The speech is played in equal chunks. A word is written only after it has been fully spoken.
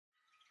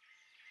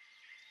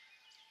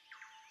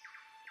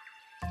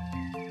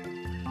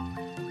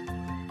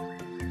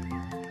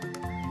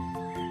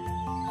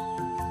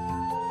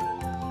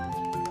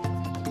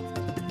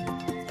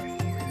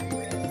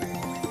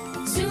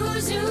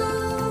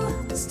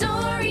StoryZoo,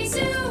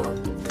 StoryZoo.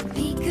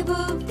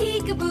 Peekaboo,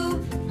 peekaboo.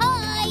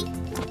 Hi.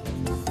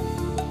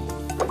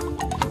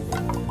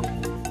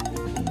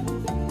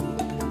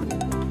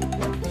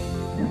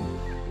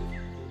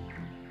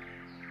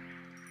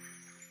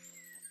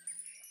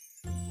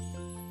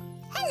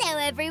 Hello,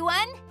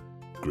 everyone.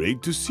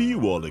 Great to see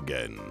you all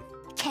again.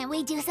 Can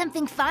we do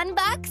something fun,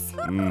 Bax?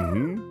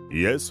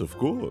 Yes, of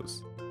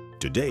course.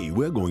 Today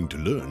we're going to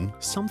learn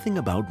something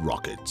about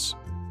rockets.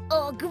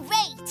 Oh,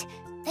 great!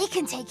 They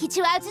can take you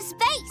to outer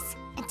space.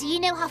 And do you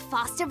know how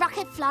fast a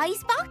rocket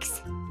flies,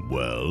 Bax?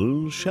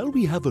 Well, shall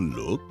we have a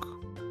look?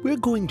 We're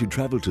going to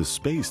travel to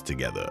space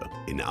together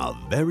in our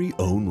very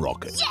own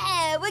rocket.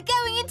 Yeah, we're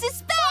going into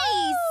space!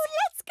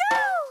 Let's go!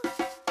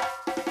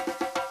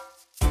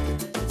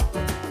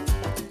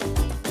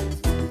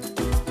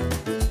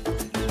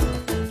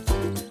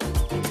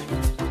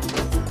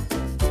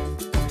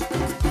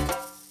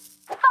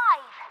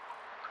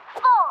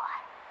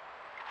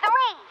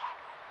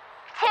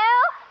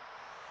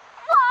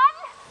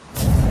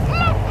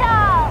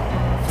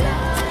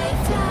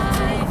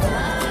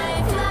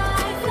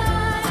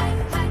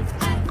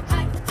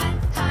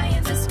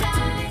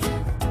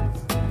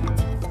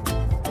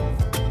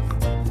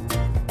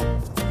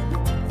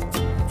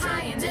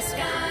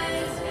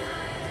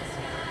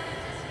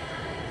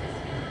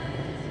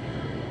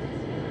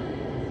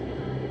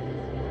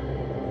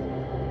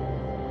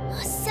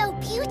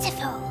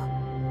 Beautiful.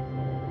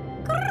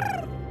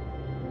 Grrr.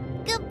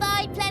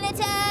 Goodbye, planet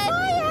Earth.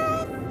 Bye,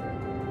 Earth.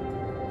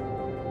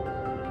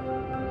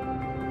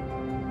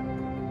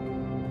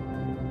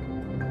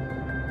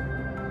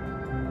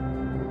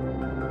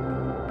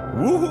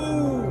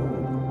 Woohoo!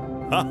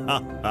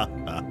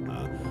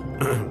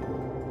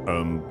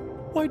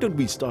 Why don't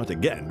we start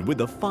again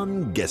with a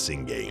fun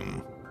guessing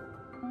game?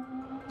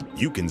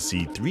 You can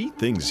see 3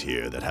 things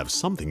here that have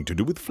something to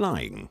do with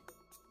flying.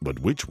 But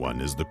which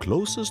one is the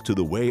closest to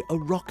the way a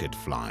rocket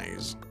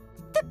flies?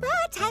 The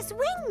bird has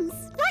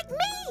wings, like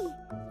me.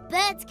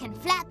 Birds can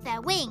flap their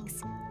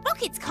wings.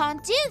 Rockets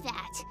can't do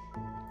that.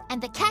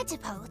 And the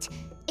catapult,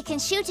 it can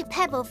shoot a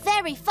pebble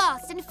very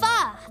fast and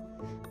far.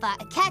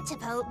 But a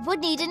catapult would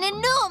need an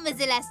enormous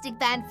elastic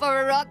band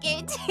for a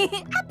rocket. A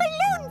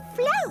balloon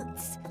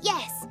floats.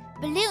 Yes,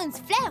 balloons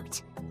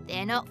float.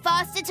 They're not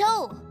fast at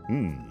all.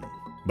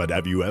 But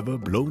have you ever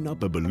blown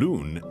up a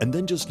balloon and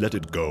then just let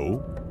it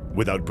go?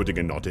 Without putting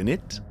a knot in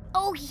it?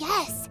 Oh,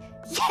 yes.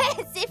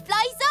 Yes, it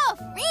flies off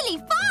really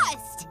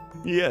fast.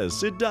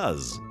 Yes, it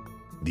does.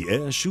 The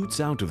air shoots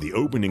out of the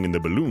opening in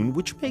the balloon,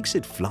 which makes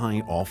it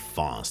fly off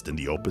fast in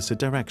the opposite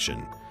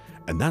direction.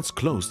 And that's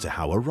close to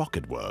how a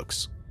rocket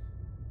works.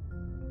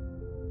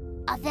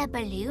 Are there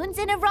balloons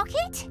in a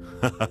rocket?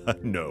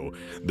 No,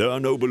 there are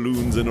no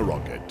balloons in a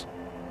rocket.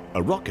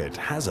 A rocket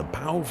has a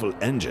powerful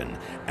engine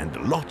and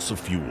lots of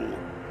fuel.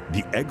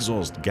 The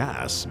exhaust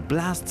gas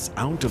blasts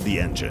out of the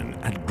engine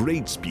at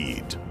great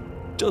speed,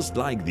 just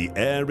like the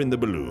air in the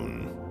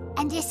balloon.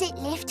 And is it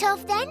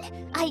liftoff then?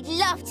 I'd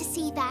love to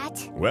see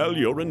that. Well,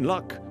 you're in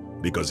luck,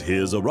 because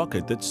here's a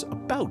rocket that's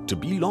about to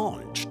be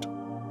launched.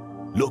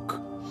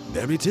 Look,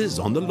 there it is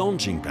on the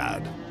launching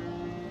pad.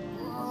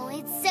 Oh,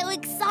 it's so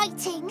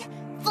exciting.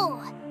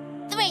 4,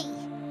 3,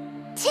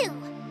 2,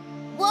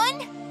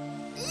 1,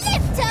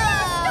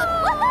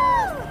 liftoff!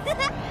 Woohoo!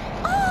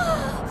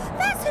 Oh,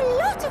 that's a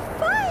lot of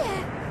fire!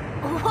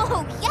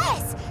 Oh,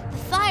 yes! The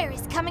fire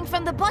is coming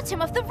from the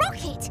bottom of the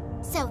rocket.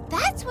 So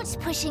that's what's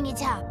pushing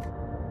it up.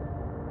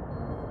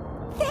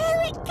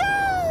 There it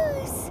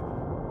goes!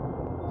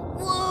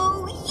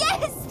 Whoa,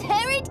 yes!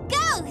 There it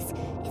goes!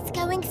 It's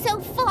going so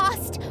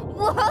fast!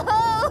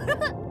 Whoa!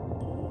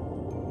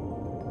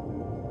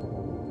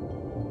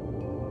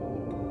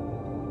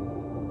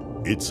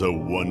 It's a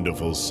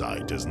wonderful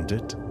sight, isn't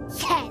it?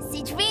 Yes,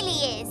 it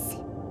really is.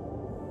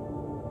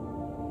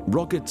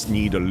 Rockets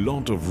need a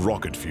lot of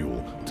rocket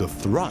fuel to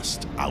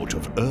thrust out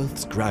of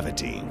Earth's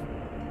gravity.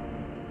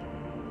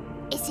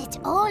 Is it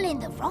all in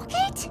the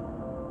rocket?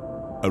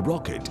 A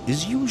rocket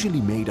is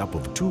usually made up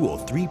of 2 or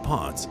 3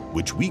 parts,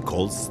 which we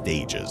call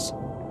stages.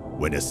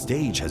 When a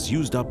stage has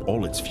used up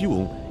all its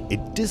fuel,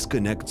 it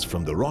disconnects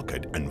from the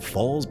rocket and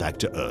falls back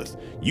to Earth,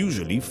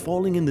 usually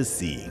falling in the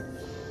sea.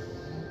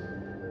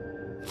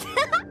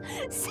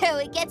 So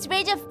it gets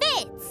rid of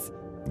bits?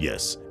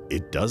 Yes,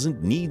 it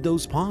doesn't need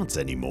those parts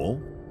anymore.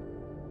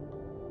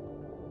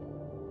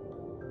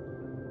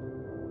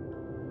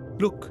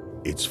 Look,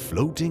 it's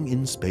floating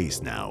in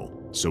space now,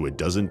 so it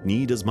doesn't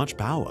need as much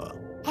power.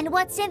 And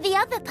what's in the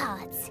other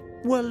parts?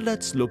 Well,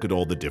 let's look at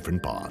all the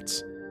different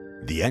parts.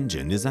 The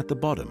engine is at the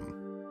bottom.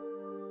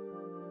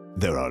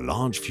 There are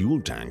large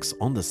fuel tanks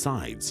on the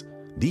sides.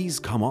 These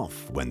come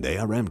off when they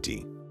are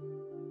empty.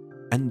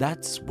 And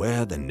that's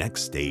where the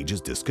next stage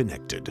is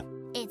disconnected.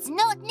 It's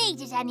not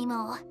needed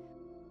anymore.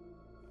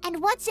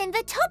 And what's in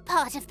the top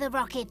part of the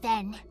rocket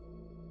then?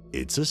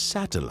 It's a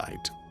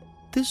satellite.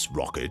 This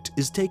rocket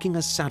is taking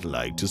a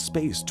satellite to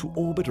space to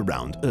orbit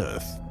around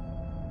Earth.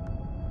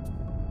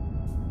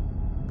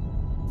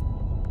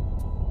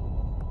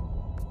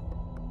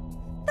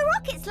 The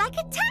rocket's like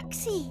a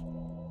taxi.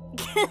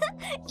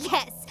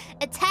 Yes,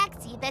 a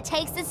taxi that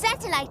takes the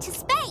satellite to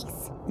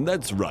space.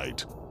 That's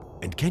right.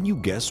 And can you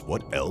guess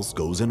what else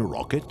goes in a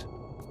rocket?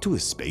 To a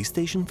space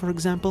station, for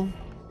example?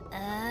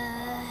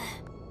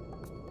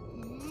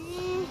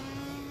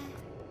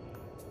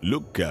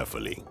 Look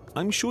carefully.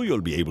 I'm sure you'll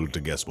be able to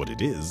guess what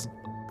it is.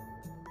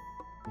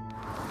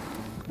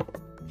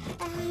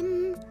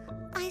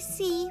 I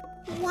see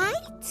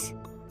white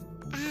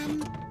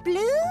and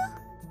blue.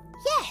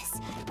 Yes,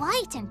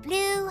 white and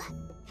blue.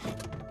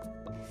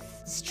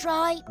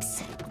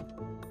 Stripes.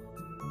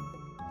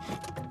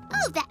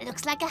 Oh, that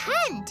looks like a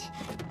hand.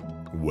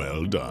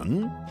 Well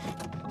done.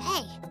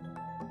 Hey,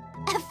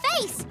 a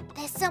face.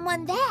 There's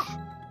someone there.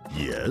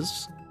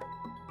 Yes.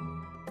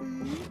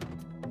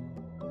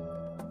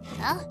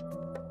 Huh?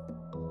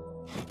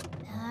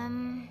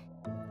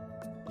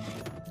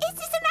 Is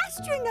this an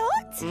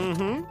astronaut?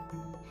 Mm-hmm.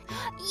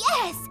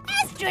 Yes,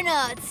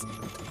 astronauts.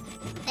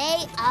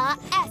 They are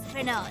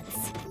astronauts.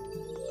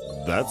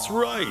 That's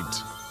right.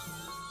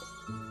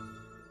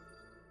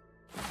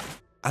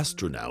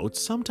 Astronauts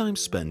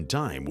sometimes spend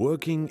time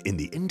working in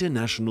the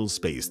International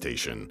Space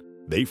Station.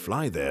 They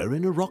fly there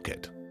in a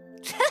rocket.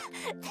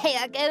 They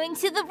are going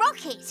to the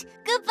rocket.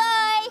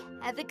 Goodbye.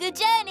 Have a good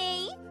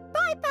journey.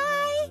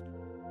 Bye-bye.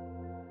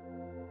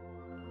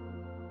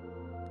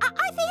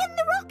 Are they in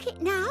the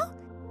rocket now?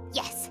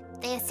 Yes,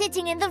 they are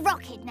sitting in the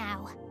rocket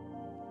now.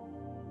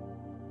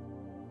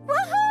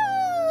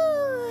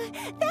 Woohoo!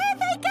 There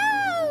they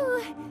go!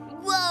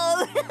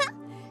 Whoa!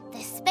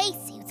 The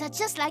spacesuits are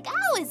just like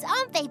ours,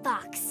 aren't they,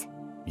 Bax?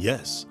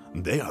 Yes,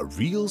 they are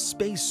real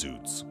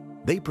spacesuits.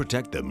 They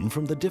protect them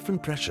from the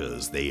different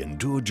pressures they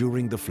endure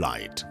during the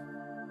flight.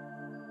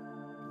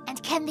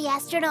 And can the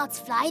astronauts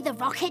fly the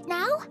rocket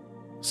now?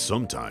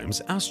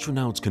 Sometimes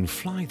astronauts can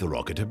fly the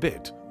rocket a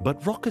bit,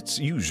 but rockets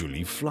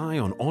usually fly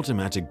on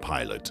automatic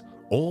pilot,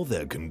 or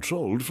they're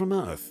controlled from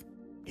Earth.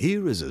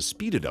 Here is a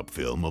speeded-up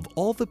film of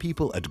all the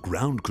people at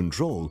ground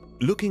control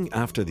looking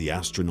after the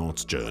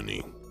astronauts'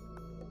 journey.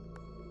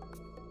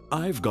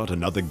 I've got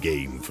another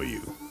game for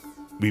you.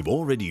 We've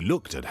already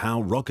looked at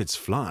how rockets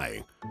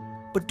fly,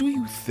 but do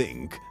you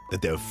think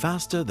that they're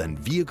faster than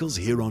vehicles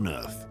here on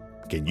Earth?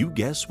 Can you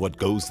guess what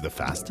goes the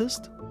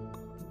fastest?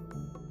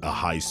 A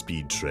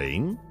high-speed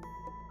train?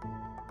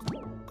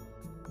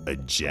 A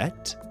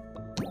jet?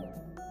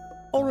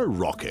 Or a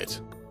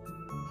rocket?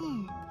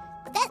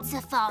 That's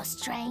a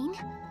fast train.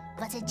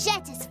 But a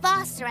jet is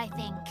faster, I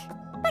think.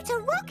 But a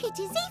rocket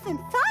is even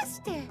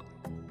faster.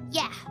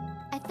 Yeah,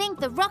 I think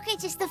the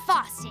rocket is the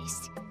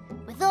fastest,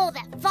 with all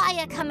that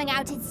fire coming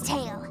out its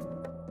tail.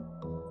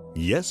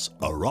 Yes,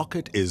 a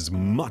rocket is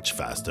much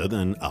faster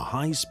than a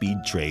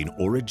high-speed train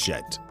or a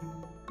jet.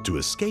 To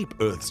escape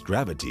Earth's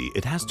gravity,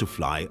 it has to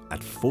fly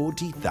at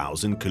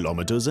 40,000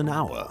 kilometers an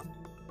hour.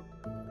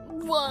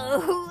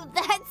 Whoa,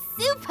 that's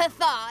super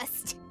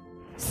fast!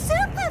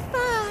 Super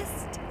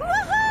fast!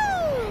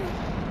 Woohoo!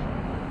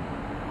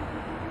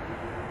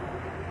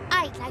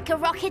 I'd like a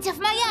rocket of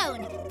my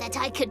own that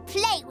I could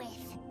play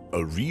with.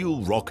 A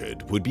real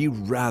rocket would be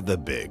rather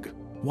big.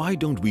 Why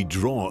don't we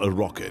draw a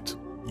rocket?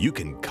 You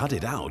can cut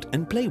it out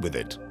and play with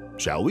it.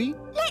 Shall we?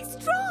 Let's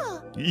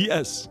draw!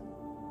 Yes.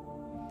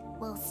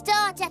 We'll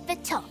start at the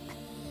top.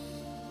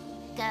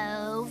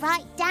 Go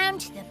right down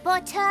to the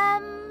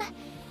bottom.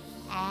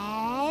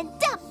 And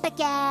up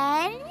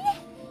again.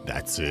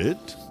 That's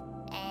it.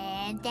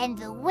 And then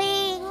the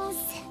wings.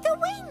 The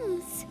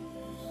wings!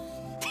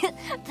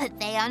 But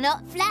they are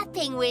not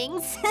flapping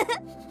wings.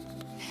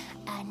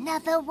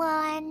 Another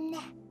one.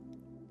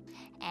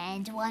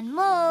 And one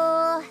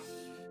more.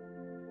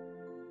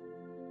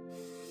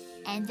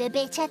 And the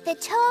bit at the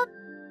top.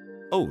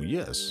 Oh,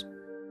 yes.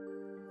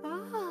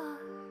 Oh.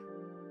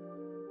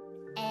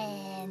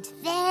 And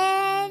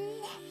then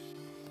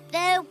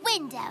the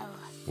window.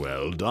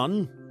 Well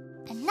done.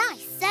 A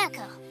nice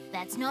circle.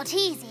 That's not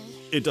easy.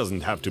 It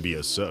doesn't have to be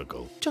a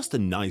circle, just a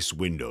nice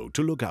window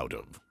to look out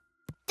of.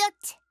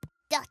 Dot,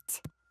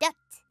 dot, dot,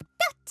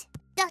 dot,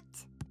 dot,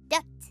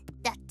 dot,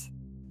 dot,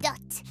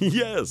 dot.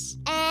 Yes,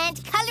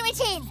 And colour it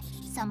in.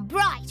 Some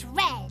bright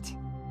red.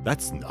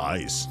 that's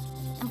nice.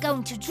 I'm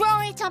going to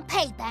draw it on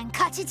paper and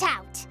cut it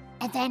out.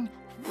 And then,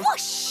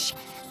 whoosh!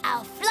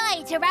 I'll fly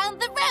it around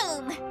the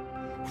room.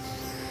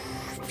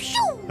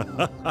 Phew!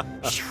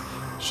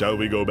 Shall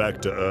we go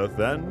back to Earth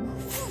then?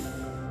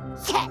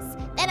 Yes,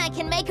 then I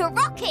can make a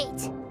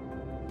rocket.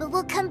 But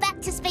we'll come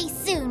back to space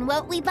soon,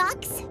 won't we,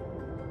 Bax?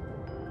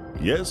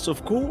 Yes,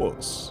 of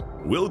course.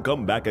 We'll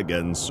come back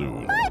again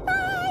soon.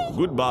 Bye-bye!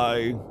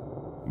 Goodbye.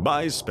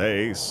 Bye,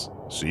 space.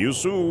 See you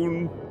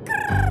soon.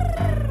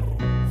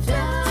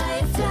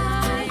 Fly,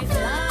 fly,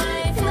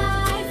 fly,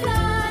 fly, fly.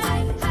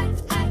 High, high,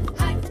 high,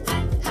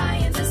 high, high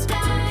in the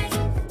sky.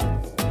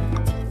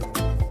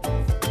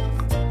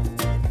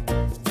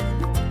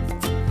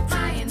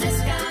 High in the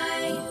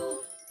sky.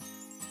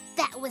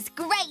 That was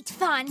great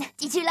fun.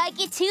 Did you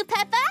like it too,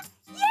 Pepper?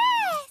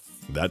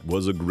 Yes! That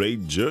was a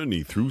great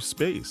journey through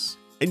space.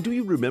 And do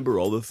you remember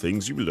all the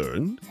things you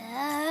learned?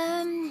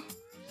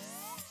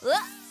 Ooh.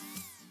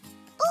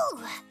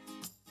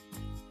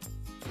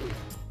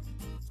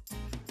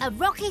 A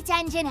rocket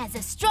engine has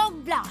a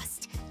strong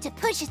blast to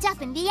push it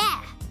up in the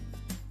air.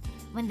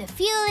 When the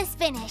fuel is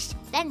finished,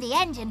 then the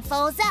engine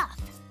falls off.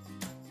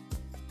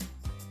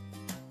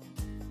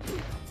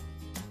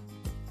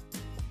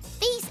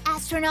 These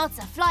astronauts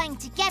are flying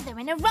together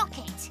in a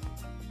rocket.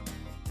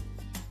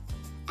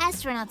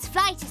 Astronauts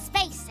fly to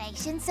space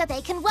stations so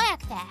they can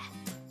work there.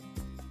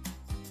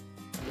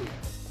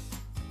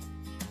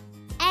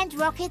 And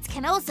rockets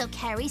can also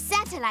carry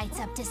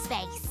satellites up to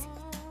space.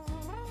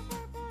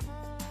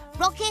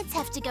 Rockets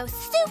have to go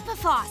super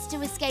fast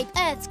to escape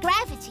Earth's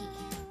gravity.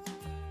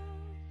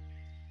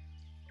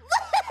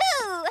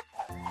 Woohoo!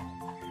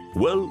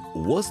 Well,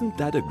 wasn't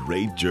that a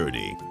great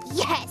journey?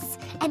 Yes,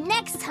 and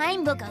next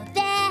time we'll go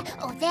there,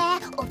 or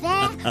there, or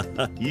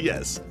there.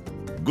 Yes.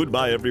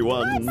 Goodbye,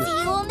 everyone.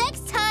 See you all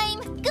next time.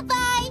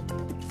 Goodbye.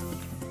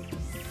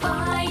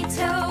 Bye,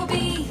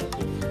 Toby.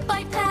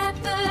 Bye,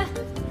 Pepper.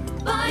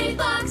 Bye,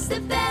 Bax the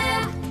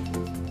bear.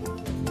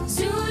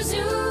 Zoo,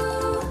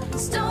 zoo,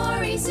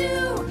 story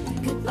zoo.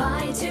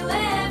 Goodbye to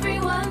everyone.